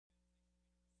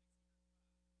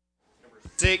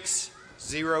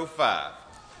605.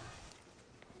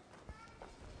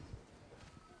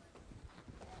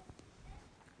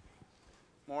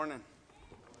 Morning.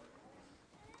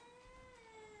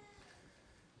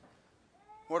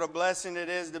 What a blessing it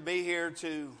is to be here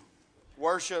to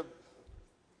worship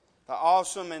the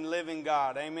awesome and living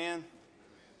God. Amen.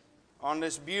 On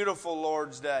this beautiful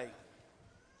Lord's Day.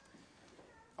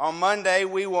 On Monday,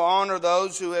 we will honor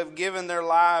those who have given their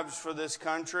lives for this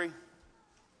country,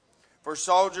 for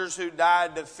soldiers who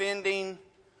died defending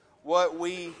what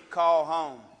we call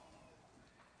home.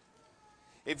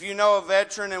 If you know a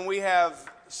veteran, and we have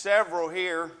several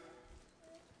here,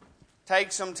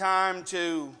 take some time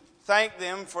to thank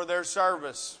them for their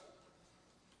service.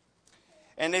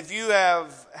 And if you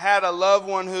have had a loved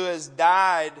one who has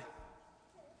died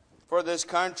for this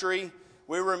country,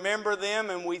 we remember them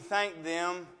and we thank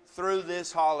them through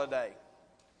this holiday.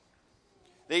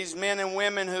 These men and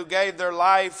women who gave their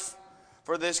life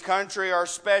for this country are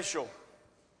special.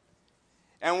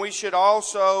 And we should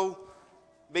also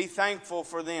be thankful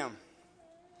for them.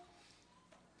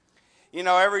 You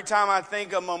know, every time I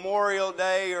think of Memorial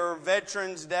Day or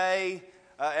Veterans Day,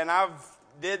 and I've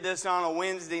did this on a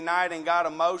Wednesday night and got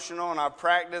emotional, and I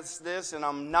practiced this, and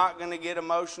I'm not going to get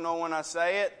emotional when I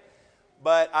say it,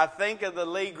 but I think of the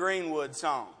Lee Greenwood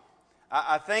song.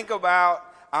 I think about,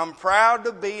 I'm proud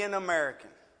to be an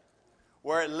American,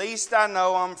 where at least I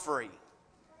know I'm free.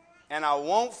 And I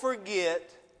won't forget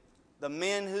the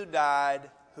men who died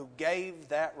who gave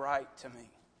that right to me.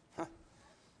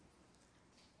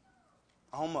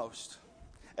 Almost.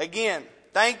 Again,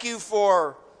 thank you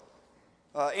for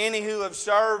any who have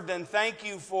served, and thank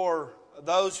you for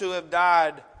those who have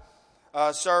died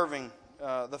serving,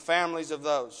 the families of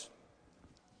those.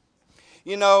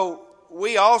 You know,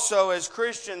 we also as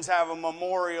Christians have a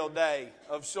Memorial Day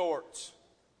of sorts.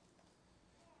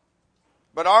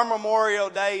 But our Memorial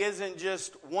Day isn't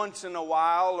just once in a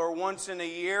while or once in a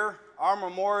year. Our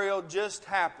memorial just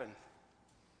happened.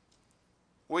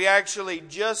 We actually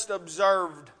just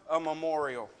observed a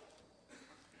memorial.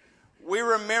 We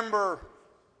remember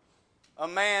a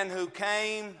man who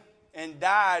came and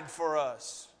died for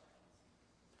us.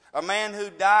 A man who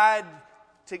died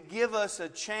to give us a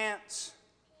chance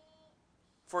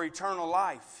for eternal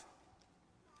life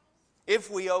if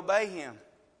we obey Him.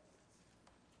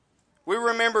 We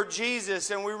remember Jesus,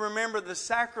 and we remember the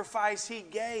sacrifice He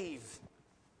gave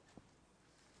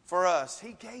for us.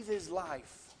 He gave His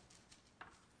life.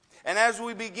 And as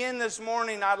we begin this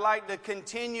morning, I'd like to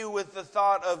continue with the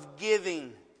thought of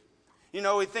giving. You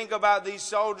know, we think about these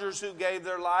soldiers who gave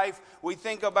their life. We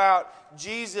think about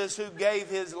Jesus who gave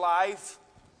His life.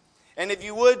 And if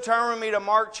you would, turn with me to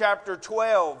Mark chapter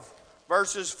 12,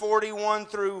 verses 41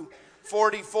 through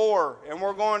 44. And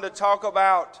we're going to talk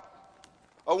about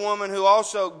a woman who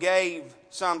also gave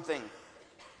something.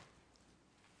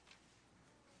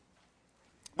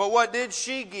 But what did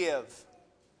she give?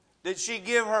 Did she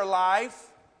give her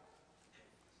life?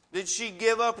 Did she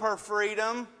give up her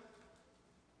freedom?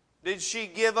 Did she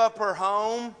give up her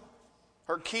home?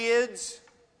 Her kids?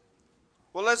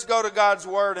 Well, let's go to God's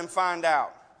Word and find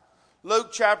out.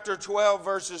 Luke chapter 12,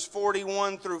 verses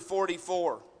 41 through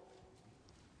 44.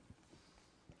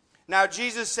 Now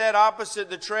Jesus sat opposite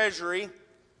the treasury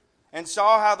and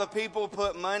saw how the people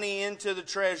put money into the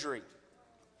treasury.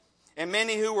 And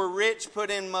many who were rich put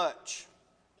in much.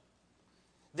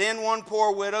 Then one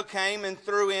poor widow came and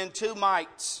threw in 2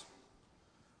 mites,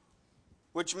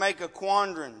 which make a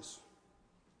quadrans.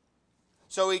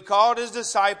 So He called His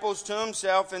disciples to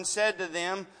Himself and said to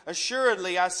them,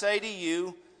 Assuredly I say to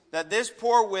you that this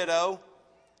poor widow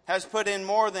has put in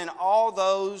more than all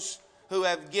those who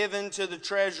have given to the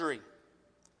treasury.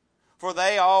 For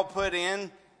they all put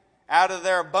in out of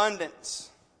their abundance.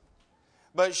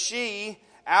 But she,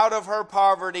 out of her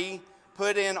poverty,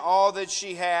 put in all that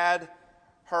she had,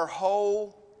 her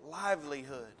whole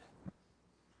livelihood.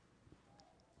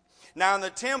 Now in the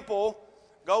temple,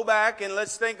 go back and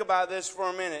let's think about this for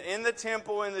a minute. In the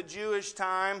temple in the Jewish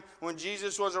time, when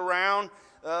Jesus was around,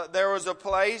 there was a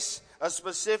place, a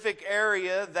specific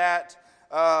area that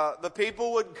the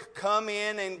people would come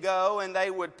in and go, and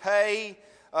they would pay,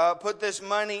 put this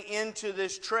money into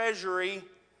this treasury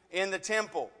in the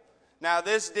temple. Now,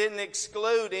 this didn't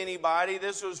exclude anybody.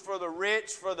 This was for the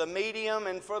rich, for the medium,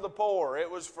 and for the poor. It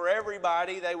was for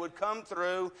everybody. They would come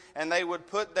through and they would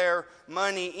put their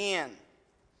money in.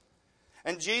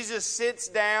 And Jesus sits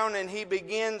down and He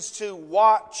begins to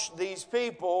watch these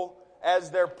people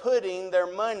as they're putting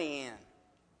their money in.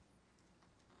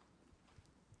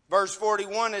 Verse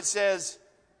 41, it says,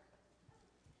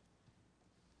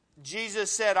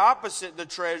 Jesus sat opposite the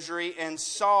treasury and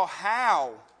saw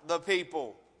how the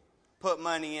people put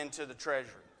money into the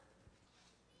treasury.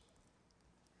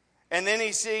 And then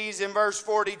he sees in verse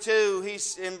 42,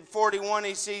 in 41,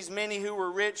 he sees many who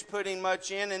were rich putting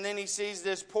much in. And then he sees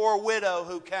this poor widow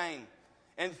who came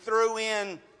and threw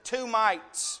in 2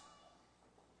 mites.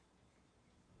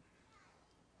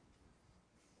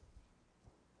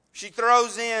 She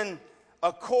throws in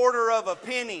 1/4 of a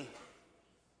penny.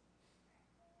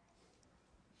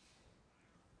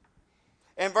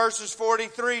 In verses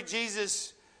 43,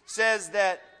 Jesus says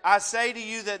that, I say to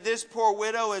you that this poor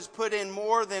widow has put in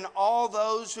more than all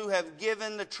those who have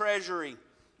given to the treasury.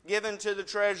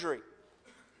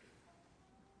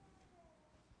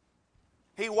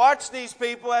 He watched these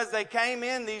people as they came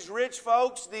in, these rich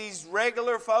folks, these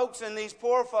regular folks, and these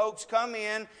poor folks come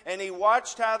in, and he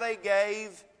watched how they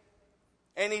gave.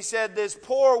 And he said, this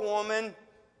poor woman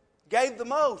gave the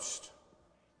most.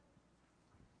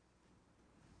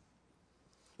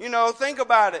 You know, think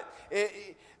about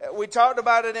it. We talked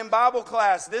about it in Bible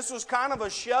class. This was kind of a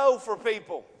show for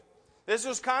people. This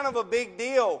was kind of a big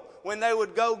deal when they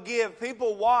would go give.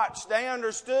 People watched. They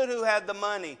understood who had the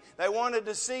money. They wanted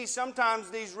to see. Sometimes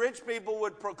these rich people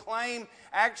would proclaim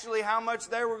actually how much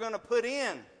they were going to put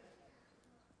in.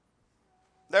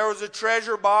 There was a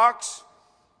treasure box.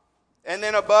 And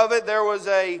then above it there was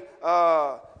a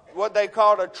what they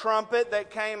called a trumpet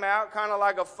that came out, kind of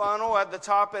like a funnel. At the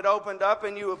top it opened up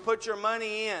and you would put your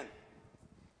money in.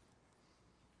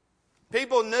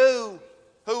 People knew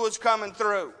who was coming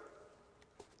through.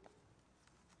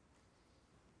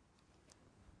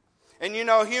 And you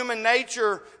know, human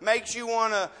nature makes you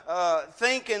want to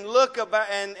think and look about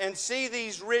and see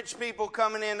these rich people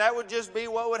coming in. That would just be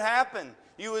what would happen.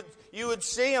 You would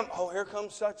see them. Oh, here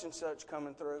comes such and such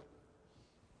coming through.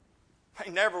 They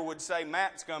never would say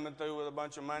Matt's coming through with a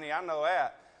bunch of money. I know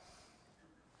that.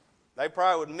 They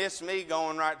probably would miss me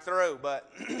going right through.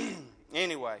 But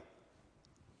anyway.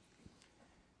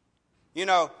 You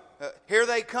know, here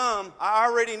they come. I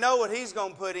already know what he's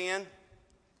going to put in.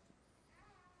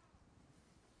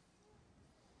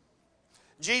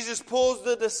 Jesus pulls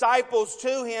the disciples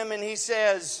to him and he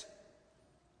says,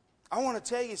 I want to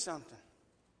tell you something.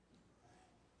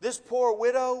 This poor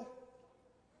widow,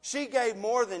 she gave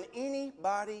more than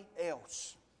anybody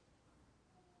else.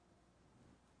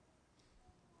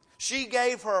 She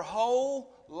gave her whole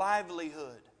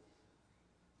livelihood.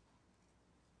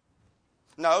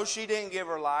 No, she didn't give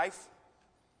her life.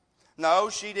 No,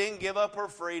 she didn't give up her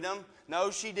freedom.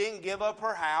 No, she didn't give up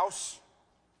her house.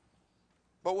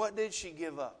 But what did she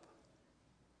give up?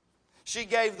 She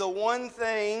gave the one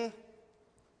thing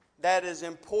that is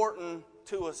important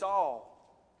to us all.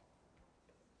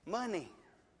 Money.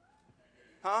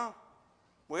 Huh?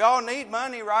 We all need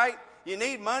money, right? You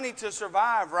need money to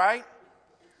survive, right?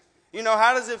 You know,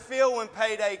 how does it feel when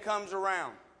payday comes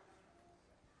around?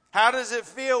 How does it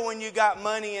feel when you got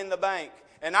money in the bank?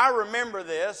 And I remember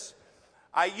this.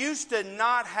 I used to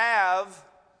not have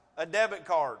a debit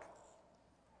card.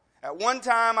 At one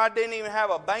time, I didn't even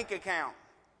have a bank account.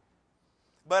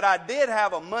 But I did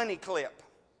have a money clip.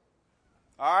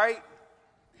 All right?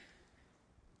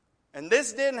 And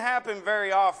this didn't happen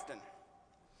very often.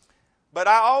 But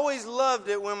I always loved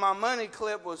it when my money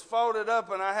clip was folded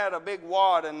up and I had a big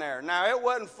wad in there. Now, it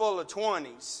wasn't full of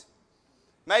 20s.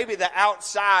 Maybe the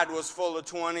outside was full of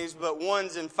 20s, but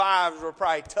 1s and 5s were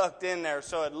probably tucked in there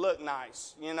so it looked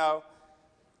nice, you know.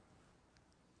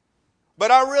 But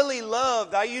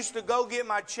I used to go get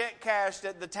my check cashed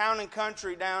at the Town and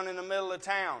Country down in the middle of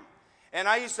town. And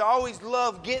I used to always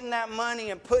love getting that money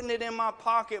and putting it in my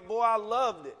pocket. Boy, I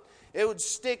loved it. It would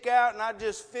stick out and I'd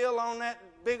just feel on that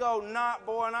big old knot,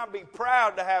 boy, and I'd be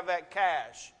proud to have that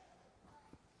cash.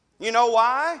 You know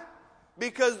why?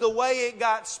 Because the way it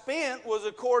got spent was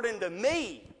according to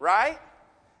me, right?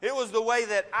 It was the way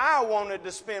that I wanted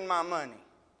to spend my money.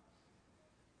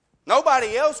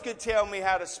 Nobody else could tell me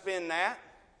how to spend that.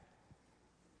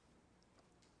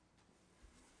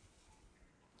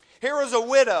 Here was a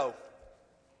widow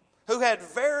who had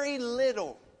very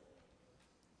little.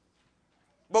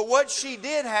 But what she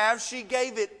did have, she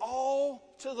gave it all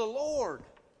to the Lord.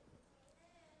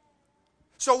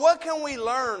 So what can we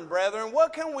learn, brethren?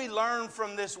 What can we learn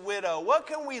from this widow? What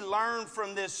can we learn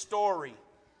from this story?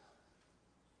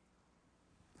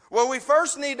 Well, we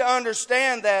first need to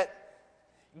understand that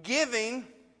giving,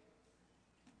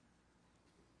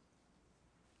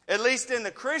 at least in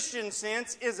the Christian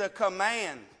sense, is a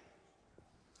command.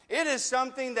 It is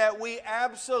something that we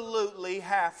absolutely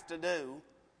have to do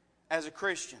as a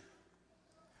Christian.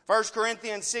 1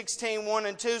 Corinthians 16:1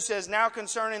 and 2 says, Now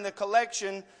concerning the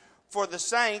collection for the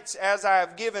saints, as I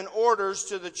have given orders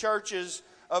to the churches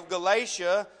of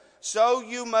Galatia, so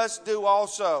you must do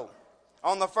also.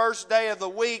 On the first day of the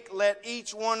week, let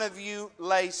each one of you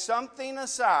lay something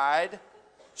aside,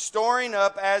 storing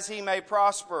up as he may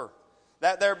prosper,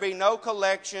 that there be no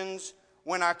collections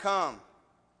when I come.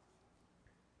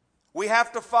 We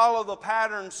have to follow the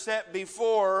pattern set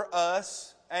before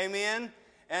us, amen,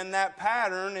 and that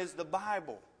pattern is the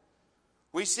Bible.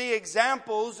 We see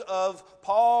examples of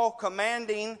Paul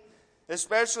commanding,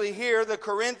 especially here, the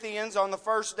Corinthians on the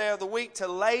first day of the week to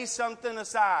lay something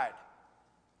aside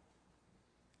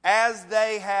as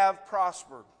they have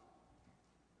prospered.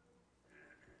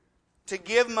 To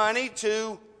give money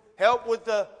to help with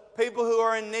the people who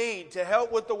are in need, to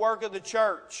help with the work of the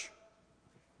church.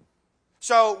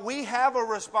 So we have a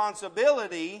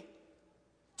responsibility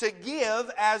to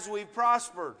give as we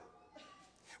prospered.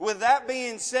 With that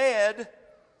being said,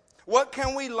 what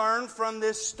can we learn from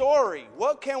this story?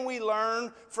 What can we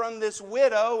learn from this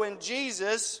widow and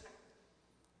Jesus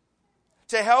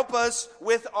to help us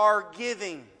with our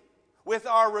giving, with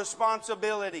our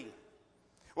responsibility?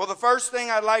 Well, the first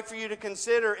thing I'd like for you to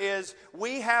consider is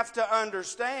we have to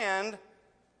understand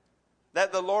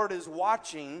that the Lord is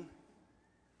watching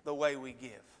the way we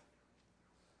give.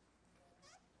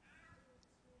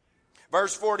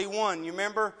 Verse 41, you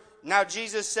remember? Now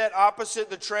Jesus sat opposite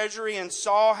the treasury and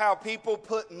saw how people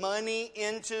put money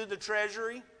into the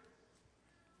treasury.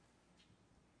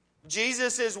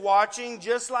 Jesus is watching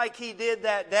just like he did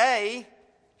that day.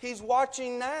 He's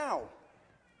watching now.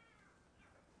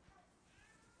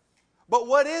 But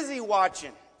what is he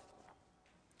watching?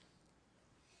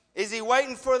 Is he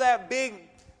waiting for that big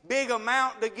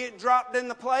amount to get dropped in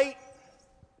the plate?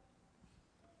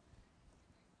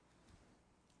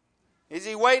 Is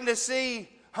he waiting to see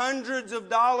hundreds of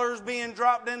dollars being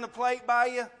dropped in the plate by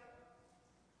you?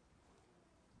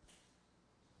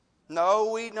 No,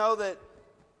 we know that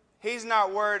he's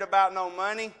not worried about no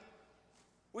money.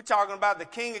 We're talking about the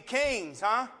King of Kings,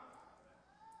 huh?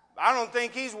 I don't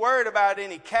think he's worried about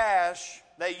any cash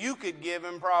that you could give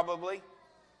him probably.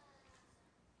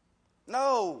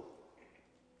 No,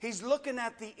 he's looking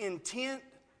at the intent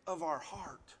of our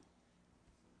heart.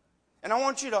 And I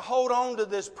want you to hold on to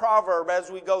this proverb as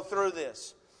we go through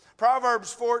this.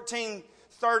 Proverbs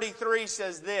 14:33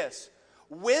 says this: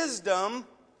 wisdom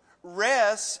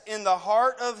rests in the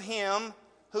heart of him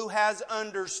who has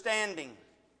understanding.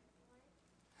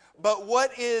 But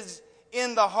what is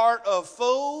in the heart of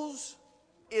fools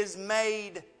is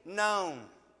made known.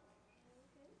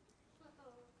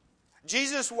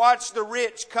 Jesus watched the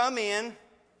rich come in,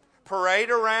 parade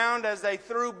around as they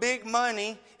threw big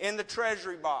money in the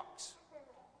treasury box.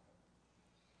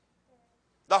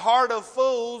 The heart of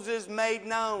fools is made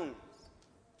known.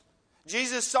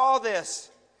 Jesus saw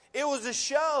this. It was a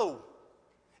show.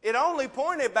 It only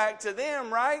pointed back to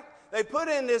them, right? They put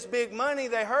in this big money.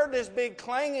 They heard this big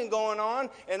clanging going on.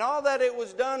 And all that it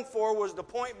was done for was to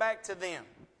point back to them.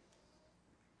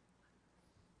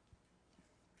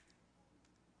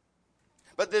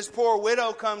 But this poor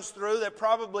widow comes through that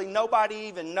probably nobody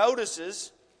even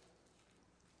notices.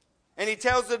 And he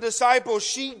tells the disciples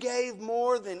she gave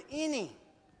more than any.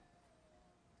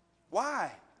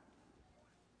 Why?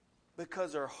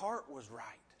 Because her heart was right.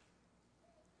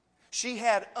 She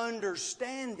had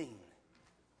understanding.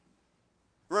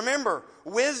 Remember,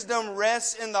 wisdom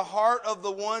rests in the heart of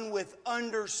the one with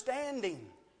understanding.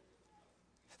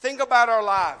 Think about our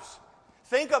lives.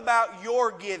 Think about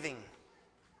your giving.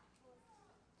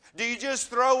 Do you just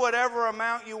throw whatever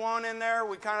amount you want in there?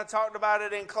 We kind of talked about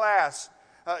it in class.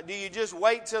 Do you just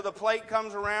wait till the plate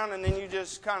comes around and then you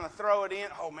just kind of throw it in?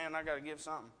 Oh man, I got to give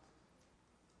something.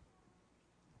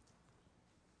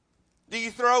 Do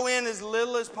you throw in as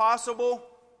little as possible?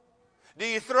 Do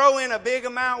you throw in a big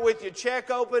amount with your check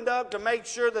opened up to make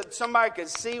sure that somebody could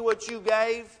see what you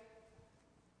gave?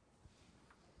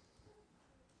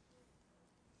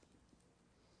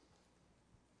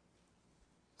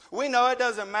 We know it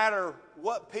doesn't matter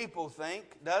what people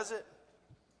think, does it?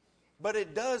 But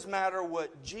it does matter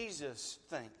what Jesus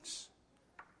thinks.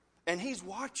 And He's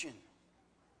watching.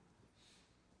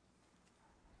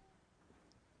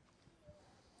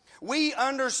 We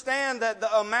understand that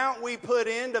the amount we put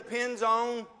in depends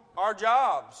on our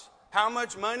jobs, how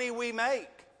much money we make.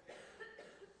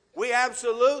 We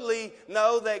absolutely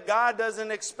know that God doesn't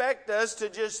expect us to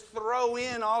just throw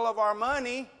in all of our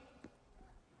money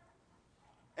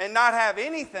and not have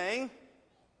anything,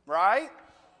 right?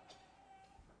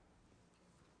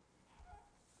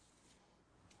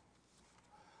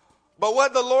 But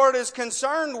what the Lord is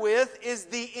concerned with is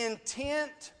the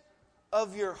intent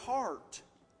of your heart.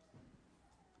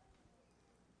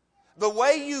 The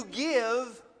way you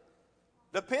give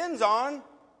depends on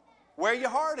where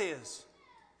your heart is.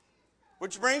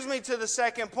 Which brings me to the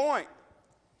second point.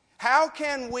 How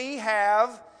can we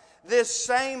have this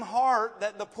same heart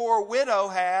that the poor widow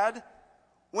had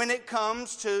when it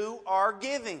comes to our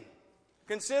giving?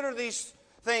 Consider these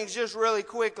things just really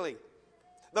quickly.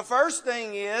 The first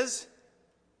thing is,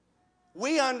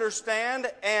 we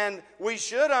understand, and we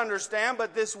should understand,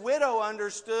 but this widow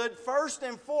understood, first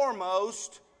and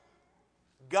foremost,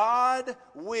 God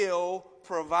will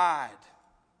provide.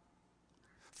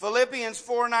 Philippians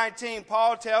 4:19,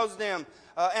 Paul tells them,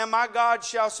 and my God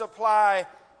shall supply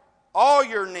all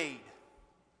your need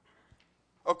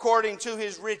according to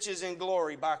His riches and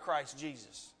glory by Christ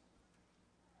Jesus.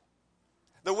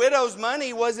 The widow's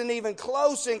money wasn't even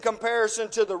close in comparison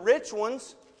to the rich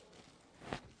ones.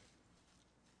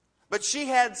 But she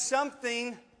had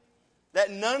something that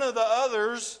none of the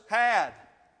others had.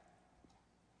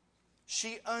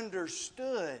 She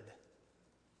understood.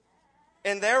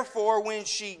 And therefore, when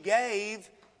she gave,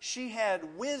 she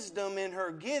had wisdom in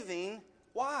her giving.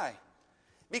 Why?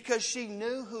 Because she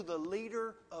knew who the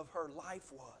leader of her life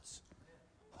was.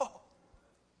 Oh,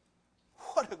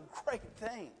 what a great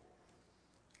thing.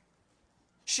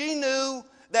 She knew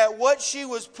that what she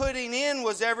was putting in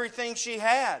was everything she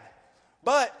had.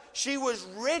 But she was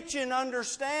rich in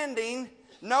understanding,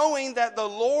 knowing that the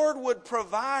Lord would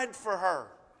provide for her.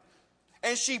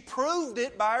 And she proved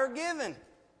it by her giving.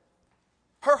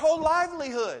 Her whole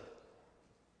livelihood.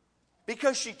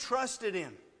 Because she trusted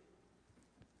Him.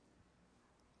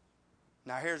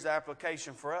 Now here's the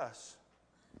application for us.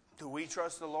 Do we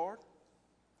trust the Lord?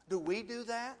 Do we do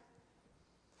that?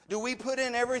 Do we put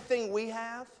in everything we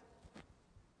have?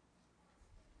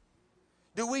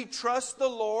 Do we trust the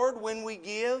Lord when we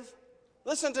give?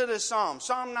 Listen to this psalm.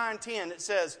 Psalm 9:10. It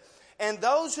says, and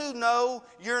those who know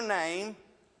your name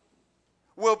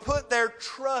will put their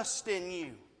trust in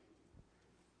you.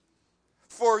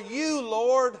 For you,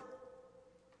 Lord,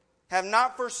 have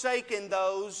not forsaken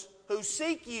those who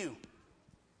seek you.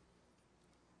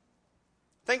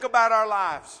 Think about our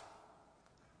lives.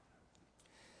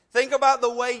 Think about the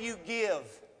way you give.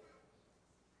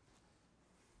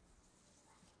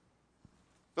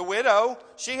 The widow,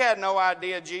 she had no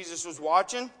idea Jesus was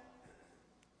watching.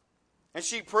 And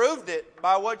she proved it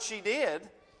by what she did.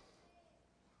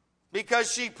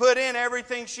 Because she put in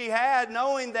everything she had,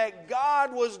 knowing that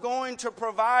God was going to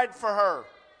provide for her.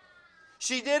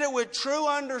 She did it with true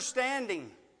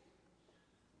understanding.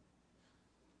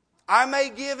 I may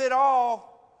give it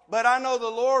all, but I know the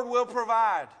Lord will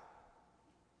provide.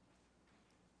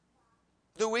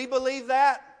 Do we believe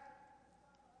that?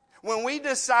 When we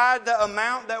decide the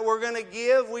amount that we're going to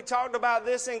give, we talked about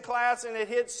this in class and it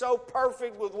hits so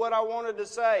perfect with what I wanted to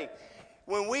say.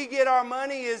 When we get our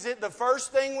money, is it the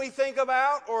first thing we think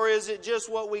about, or is it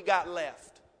just what we got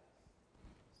left?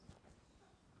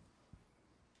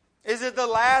 Is it the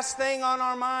last thing on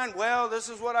our mind? Well, this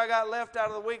is what I got left out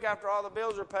of the week after all the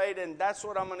bills are paid, and that's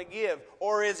what I'm going to give.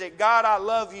 Or is it, God, I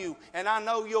love you, and I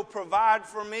know you'll provide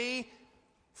for me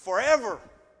forever.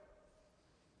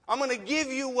 I'm going to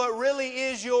give you what really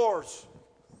is yours.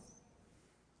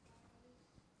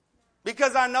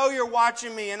 Because I know you're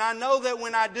watching me, and I know that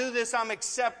when I do this, I'm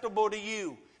acceptable to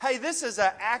you. Hey, this is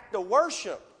an act of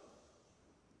worship.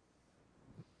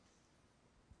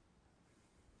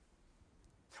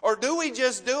 Or do we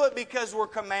just do it because we're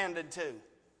commanded to?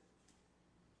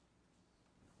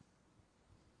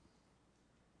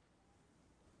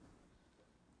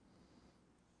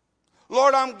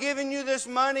 Lord, I'm giving you this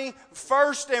money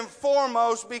first and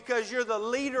foremost because you're the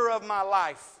leader of my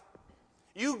life.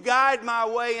 You guide my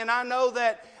way, and I know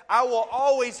that I will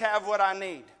always have what I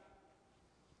need.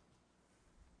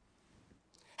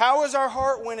 How is our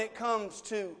heart when it comes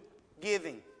to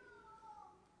giving?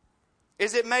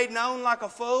 Is it made known like a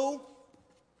fool?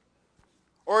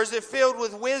 Or is it filled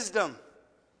with wisdom?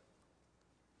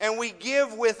 And we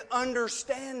give with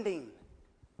understanding.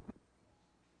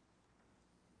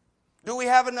 Do we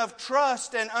have enough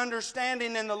trust and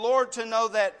understanding in the Lord to know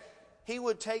that He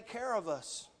would take care of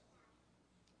us?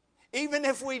 Even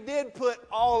if we did put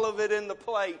all of it in the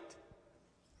plate.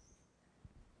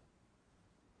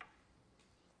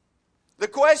 The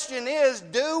question is,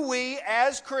 do we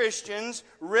as Christians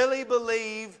really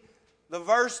believe the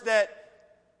verse that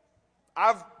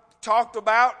I've talked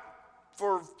about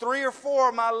for 3 or 4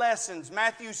 of my lessons,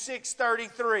 Matthew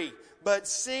 6:33, but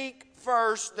seek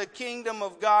first the kingdom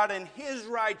of God and His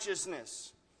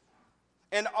righteousness,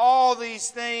 and all these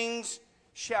things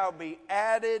shall be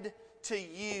added to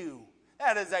you.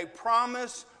 That is a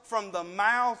promise from the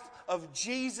mouth of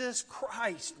Jesus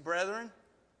Christ, brethren.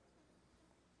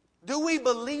 Do we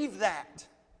believe that?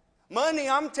 Money,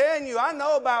 I'm telling you, I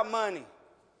know about money.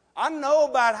 I know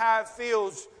about how it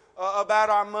feels about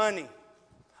our money.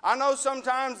 I know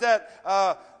sometimes that,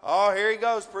 here he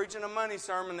goes preaching a money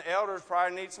sermon. The elders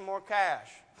probably need some more cash.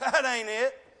 That ain't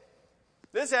it.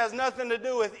 This has nothing to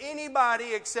do with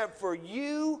anybody except for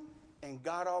you and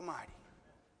God Almighty.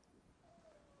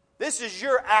 This is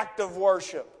your act of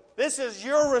worship. This is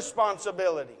your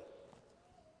responsibility.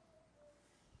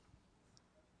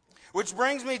 Which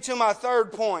brings me to my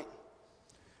third point.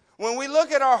 When we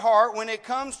look at our heart, when it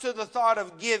comes to the thought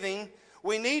of giving,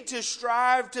 we need to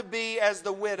strive to be as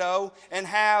the widow and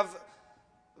have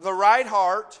the right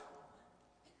heart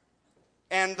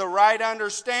and the right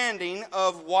understanding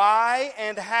of why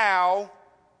and how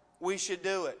we should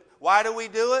do it. Why do we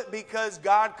do it? Because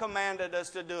God commanded us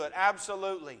to do it.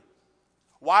 Absolutely.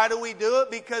 Why do we do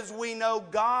it? Because we know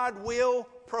God will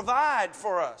provide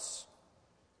for us.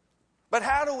 But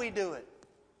how do we do it?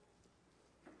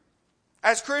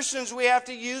 As Christians, we have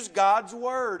to use God's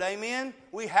Word. Amen?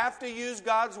 We have to use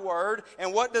God's Word.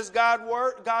 And what does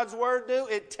God's Word do?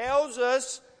 It tells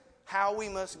us how we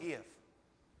must give.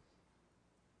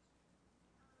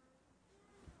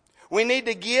 We need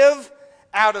to give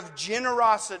out of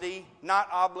generosity, not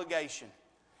obligation.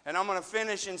 And I'm going to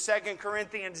finish in 2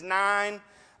 Corinthians 9,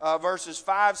 verses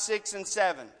 5, 6, and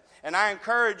 7. And I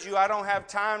encourage you, I don't have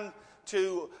time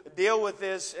to deal with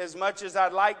this as much as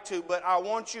I'd like to, but I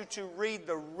want you to read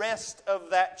the rest of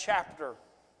that chapter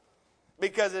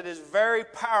because it is very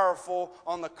powerful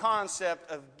on the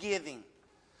concept of giving.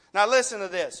 Now listen to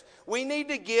this. We need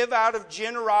to give out of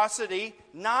generosity,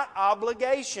 not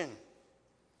obligation.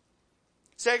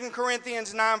 2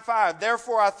 Corinthians 9:5.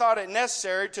 Therefore I thought it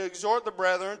necessary to exhort the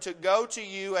brethren to go to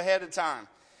you ahead of time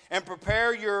and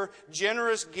prepare your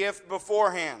generous gift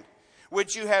beforehand,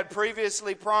 which you had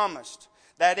previously promised,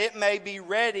 that it may be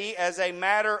ready as a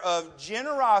matter of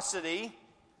generosity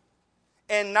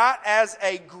and not as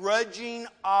a grudging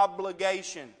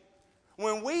obligation.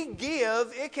 When we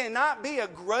give, it cannot be a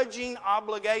grudging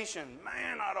obligation.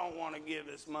 Man, I don't want to give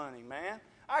this money, man.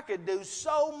 I could do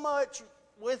so much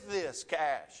with this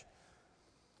cash.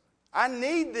 I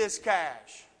need this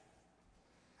cash.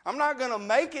 I'm not going to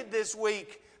make it this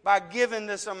week by giving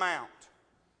this amount.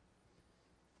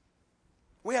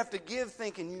 We have to give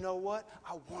thinking, you know what?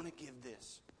 I want to give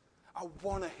this. I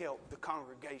want to help the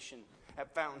congregation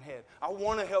at Fountainhead. I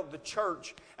want to help the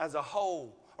church as a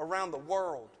whole around the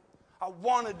world. I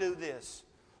want to do this.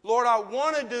 Lord, I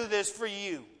want to do this for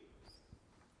you.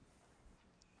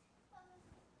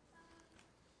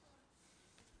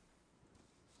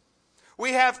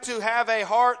 We have to have a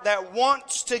heart that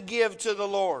wants to give to the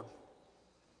Lord.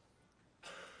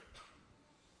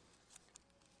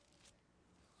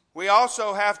 We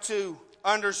also have to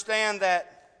understand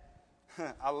that,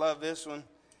 I love this one,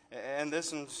 and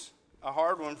this one's a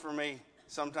hard one for me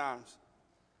sometimes.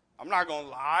 I'm not going to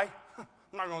lie. I'm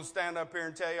not going to stand up here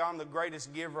and tell you I'm the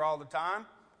greatest giver all the time.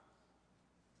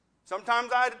 Sometimes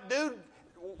I do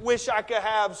wish I could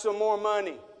have some more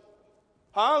money.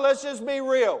 Let's just be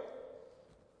real.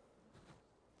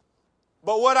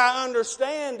 But what I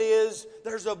understand is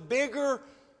there's a bigger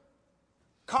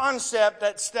concept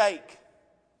at stake.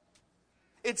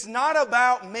 It's not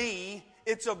about me,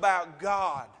 it's about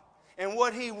God and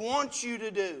what He wants you to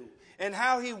do and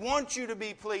how He wants you to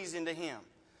be pleasing to Him.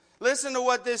 Listen to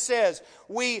what this says.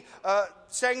 2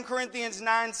 Corinthians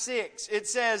 9:6. It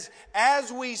says,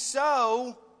 as we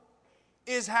sow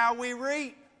is how we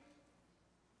reap.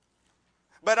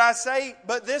 But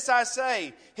this I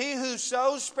say, he who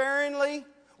sows sparingly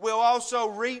will also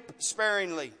reap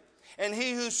sparingly. And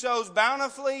he who sows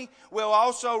bountifully will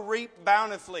also reap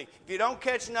bountifully. If you don't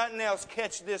catch nothing else,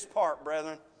 catch this part,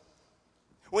 brethren.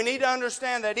 We need to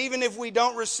understand that even if we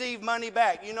don't receive money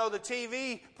back, you know, the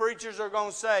TV preachers are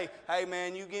going to say, hey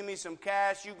man, you give me some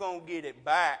cash, you're going to get it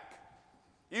back.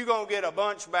 You're going to get a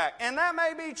bunch back. And that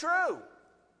may be true.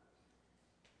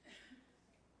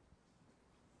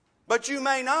 But you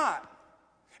may not.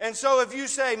 And so if you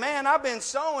say, man, I've been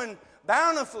sowing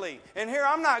bountifully, and here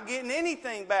I'm not getting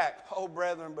anything back. Oh,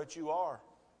 brethren, but you are.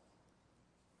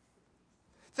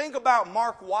 Think about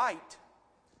Mark White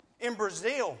in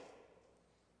Brazil.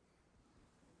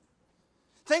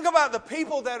 Think about the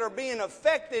people that are being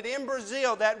affected in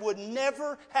Brazil that would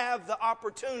never have the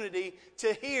opportunity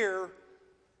to hear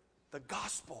the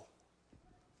gospel.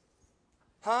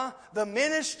 The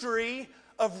ministry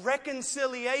of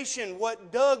reconciliation,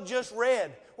 what Doug just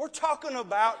read. We're talking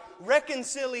about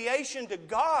reconciliation to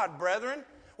God, brethren.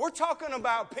 We're talking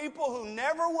about people who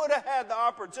never would have had the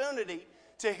opportunity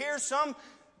to hear something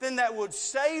that would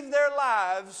save their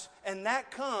lives, and that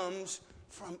comes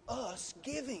from us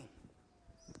giving.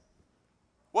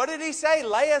 What did he say?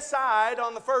 Lay aside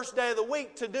on the first day of the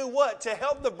week to do what? To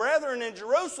help the brethren in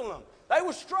Jerusalem. They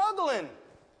were struggling.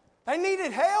 They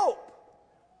needed help.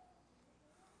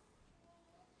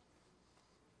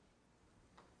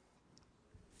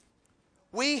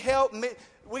 We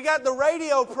got the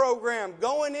radio program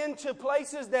going into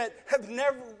places that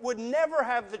would never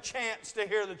have the chance to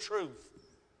hear the truth.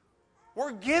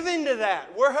 We're giving to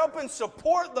that. We're helping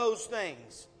support those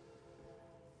things.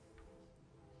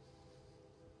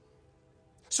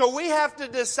 So we have to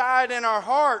decide in our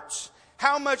hearts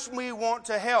how much we want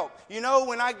to help. You know,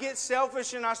 when I get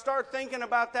selfish and I start thinking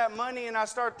about that money and I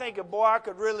start thinking, boy, I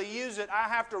could really use it, I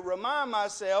have to remind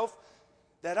myself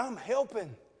that I'm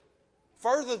helping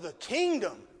further the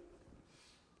kingdom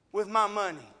with my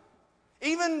money.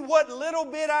 Even what little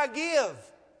bit I give.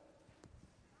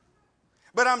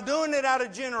 But I'm doing it out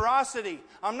of generosity.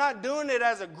 I'm not doing it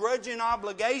as a grudging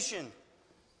obligation.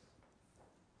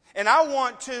 And I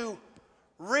want to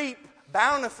reap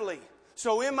bountifully.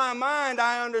 So in my mind,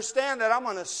 I understand that I'm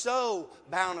going to sow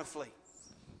bountifully.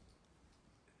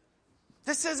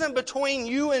 This isn't between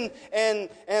you and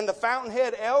the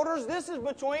Fountainhead elders. This is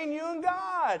between you and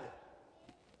God.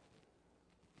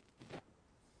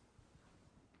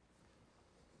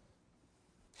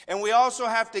 And we also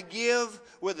have to give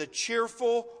with a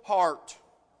cheerful heart.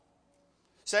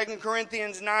 2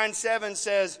 Corinthians 9:7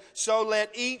 says, so let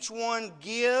each one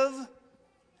give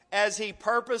as he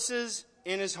purposes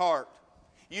in his heart.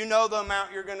 You know the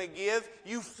amount you're going to give.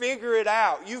 You figure it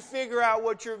out. You figure out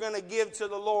what you're going to give to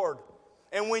the Lord.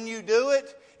 And when you do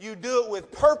it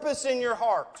with purpose in your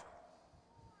heart.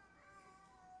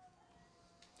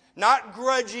 Not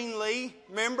grudgingly,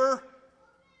 remember?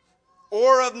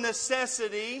 Or of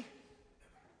necessity.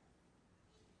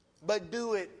 But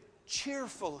do it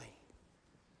cheerfully.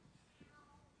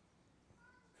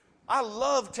 I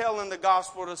love telling the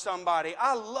gospel to somebody.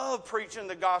 I love preaching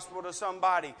the gospel to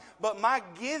somebody. But my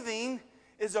giving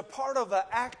is a part of an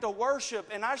act of worship,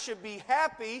 and I should be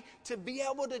happy to be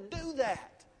able to do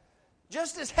that.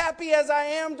 Just as happy as I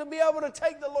am to be able to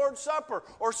take the Lord's Supper,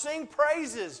 or sing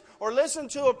praises, or listen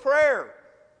to a prayer.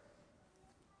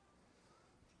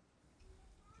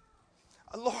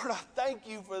 Lord, I thank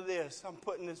you for this. I'm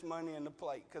putting this money in the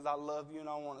plate because I love you and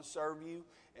I want to serve you,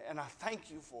 and I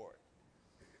thank you for it.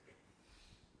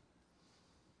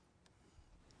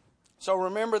 So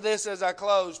remember this as I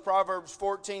close. Proverbs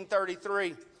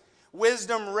 14:33.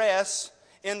 Wisdom rests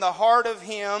in the heart of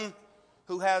him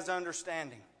who has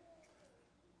understanding.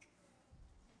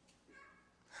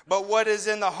 But what is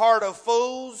in the heart of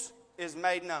fools is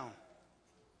made known.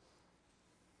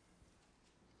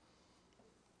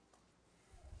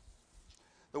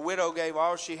 The widow gave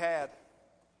all she had,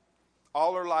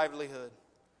 all her livelihood.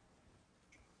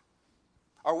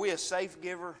 Are we a safe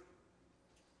giver?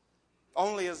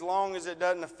 Only as long as it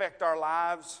doesn't affect our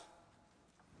lives?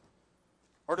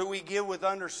 Or do we give with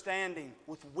understanding,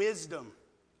 with wisdom,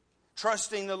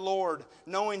 trusting the Lord,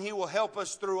 knowing He will help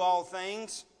us through all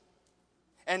things?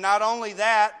 And not only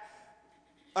that,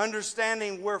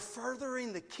 understanding we're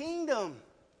furthering the kingdom.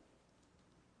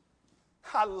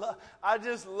 I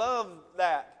just love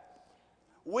that.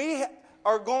 We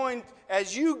are going,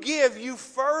 as you give, you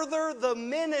further the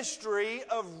ministry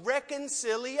of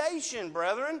reconciliation,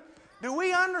 brethren. Do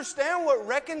we understand what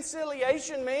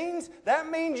reconciliation means? That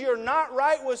means you're not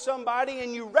right with somebody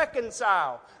and you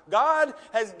reconcile. God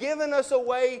has given us a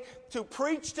way to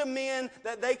preach to men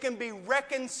that they can be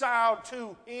reconciled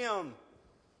to Him.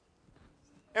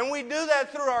 And we do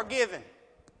that through our giving.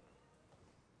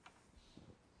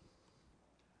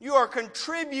 You are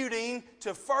contributing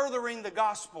to furthering the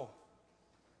gospel.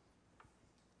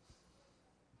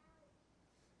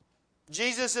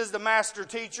 Jesus is the master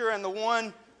teacher and the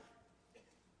one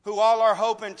who all our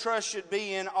hope and trust should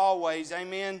be in always.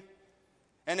 Amen.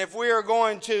 And if we are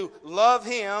going to love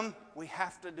Him, we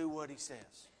have to do what He says.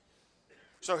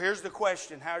 So here's the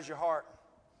question. How's your heart?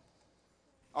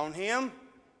 On Him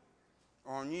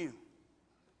or on you?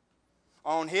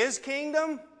 On His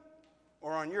kingdom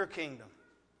or on your kingdom?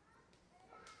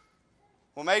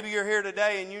 Well, maybe you're here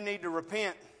today and you need to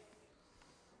repent.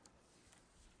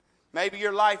 Maybe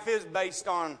your life is based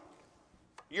on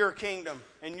your kingdom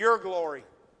and your glory.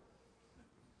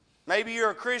 Maybe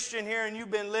you're a Christian here and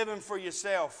you've been living for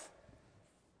yourself.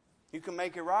 You can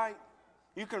make it right.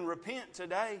 You can repent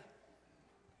today.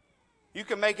 You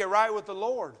can make it right with the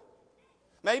Lord.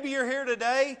 Maybe you're here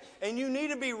today and you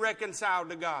need to be reconciled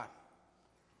to God.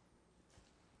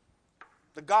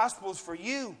 The gospel's for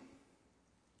you.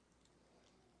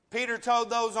 Peter told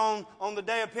those on the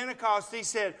day of Pentecost, he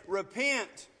said,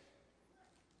 repent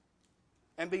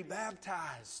and be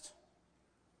baptized.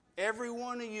 Every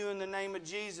one of you in the name of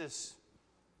Jesus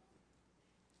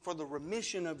for the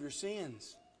remission of your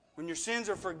sins. When your sins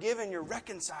are forgiven, you're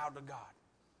reconciled to God.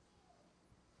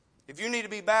 If you need to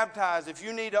be baptized, if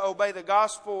you need to obey the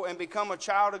gospel and become a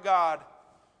child of God,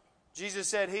 Jesus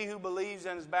said, he who believes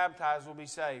and is baptized will be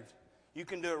saved. You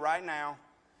can do it right now.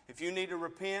 If you need to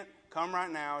repent, come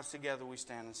right now as together we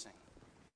stand and sing.